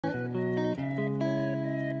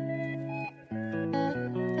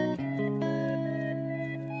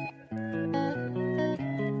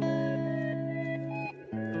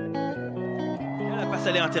passe,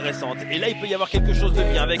 elle est intéressante. Et là, il peut y avoir quelque chose de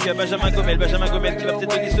bien avec Benjamin Gomel. Benjamin Gomel qui va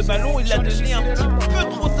peut-être donner ce ballon. Il l'a donné un petit peu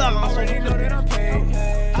trop tard, hein, sans doute.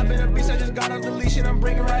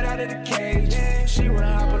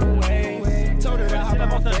 C'est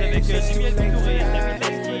l'avantage avec Halby-Toure et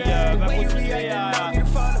qui va continuer à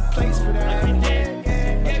inquiéter.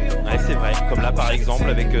 Ouais, c'est vrai, comme là par exemple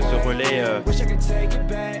avec ce relais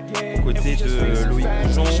aux côtés de Loïc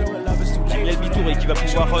Goujon. Halby-Toure qui va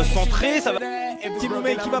pouvoir centrer, ça va.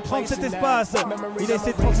 Timoumé qui va prendre cet espace. Il a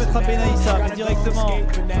essayé de transmettre à Benaïssa, mais directement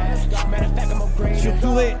sur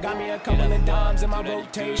Touré.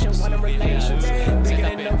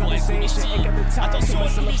 Attention,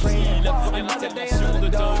 la première intervention de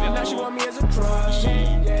Touré.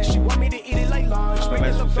 On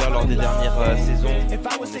va souffert lors des dernières saisons. En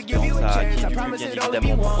espérant ça qui est bien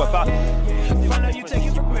évidemment, pourquoi pas.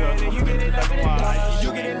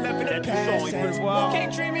 Il peut le voir.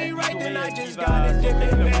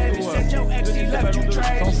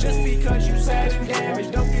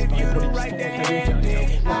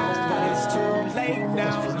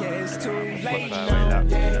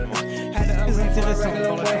 Très intéressant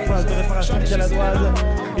dans la surface de réparation caladoise.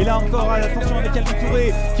 Et là encore, attention avec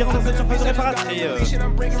Halby-Toure qui rentre dans cette surface de réparation.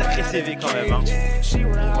 Sacré CV quand même, hein.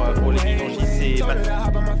 Pour les Minongis, c'est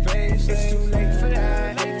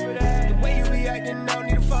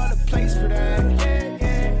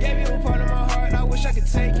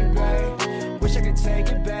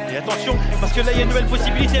et attention, parce que là il y a une nouvelle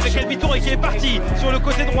possibilité avec Halby-Toure qui est parti sur le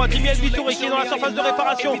côté droit. Halby-Toure qui est dans la surface de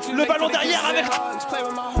réparation. Le ballon derrière avec.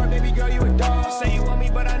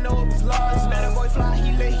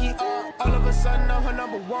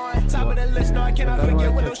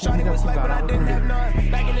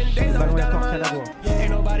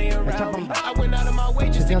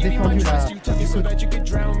 C'est bien défendu là.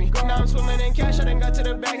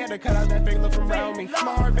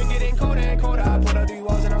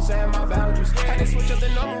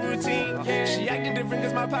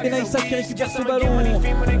 Benaïssa qui récupère ce ballon.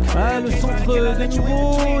 Ah, le centre de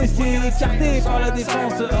nouveau et c'est écarté par la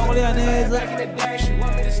défense orléanaise.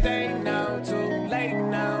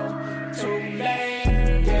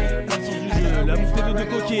 La bouffée de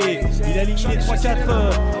Coquet, il a éliminé 3-4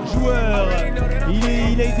 joueurs,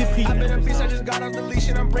 il a été pris.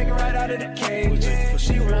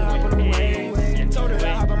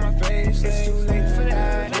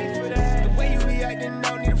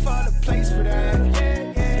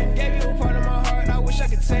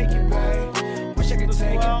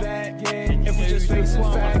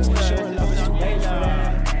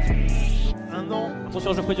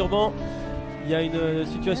 Attention Geoffrey Durban, il y a une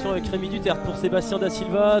situation avec Rémi Duterte pour Sébastien Da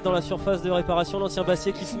Silva dans la surface de réparation. L'ancien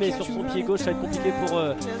Bassier qui se met sur son pied gauche, ça va être compliqué pour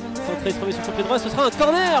centrer, se remet sur son pied droit. Ce sera un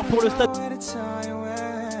corner pour le stade.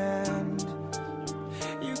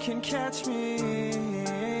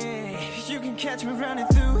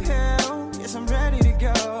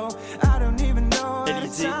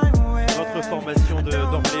 Réaliser notre formation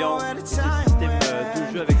d'Orléans, ce système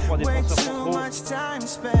de jeu avec 3 défenseurs centraux.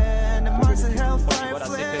 Voilà,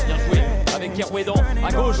 c'est fait, bien joué avec Kerouédan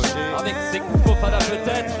à gauche, avec ses coups Fofana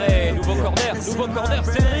peut-être, et nouveau corner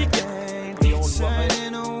Cédric. Et on le voit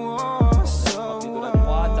de la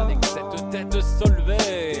droite avec cette tête de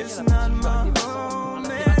Solvay.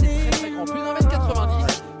 Plus d'un mètre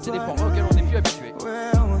 90, c'est des formats auxquels on n'est plus habitué.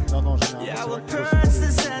 Non, généralement.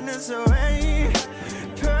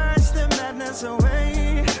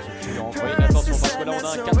 Attention parce que là on a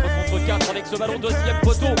un 4 contre 4 avec ce ballon deuxième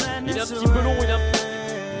poteau. Il est un petit peu long, il a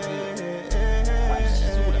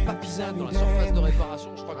ciseau, la papisade dans la surface de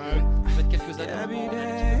réparation. Je crois que ça fait quelques années.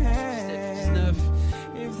 17,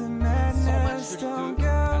 19, 100 matchs de Ligue 2 à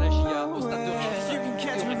la GIA au stade de Reims.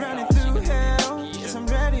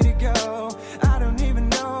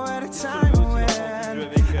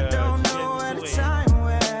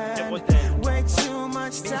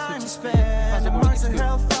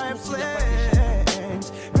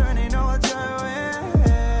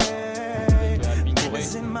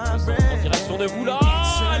 En direction de Boula,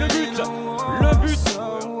 le but.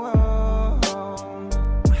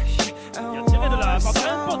 Il a tiré de la part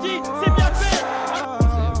d'Ariane Ponty, c'est bien fait.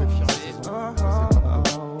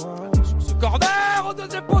 Ce corner au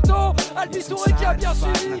deuxième poteau, Halby-Toure qui a bien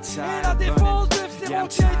suivi et la défense de FC Rouen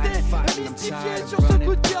qui a été mystifiée sur ce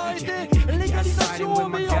coup de pied arrêté. L'égalisation au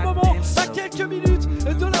meilleur moment, à quelques minutes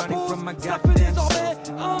de la pause. Ça fait désormais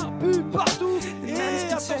un but partout.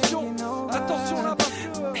 Et attention là-bas.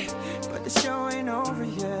 But the show ain't over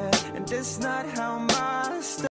yet, and it's not how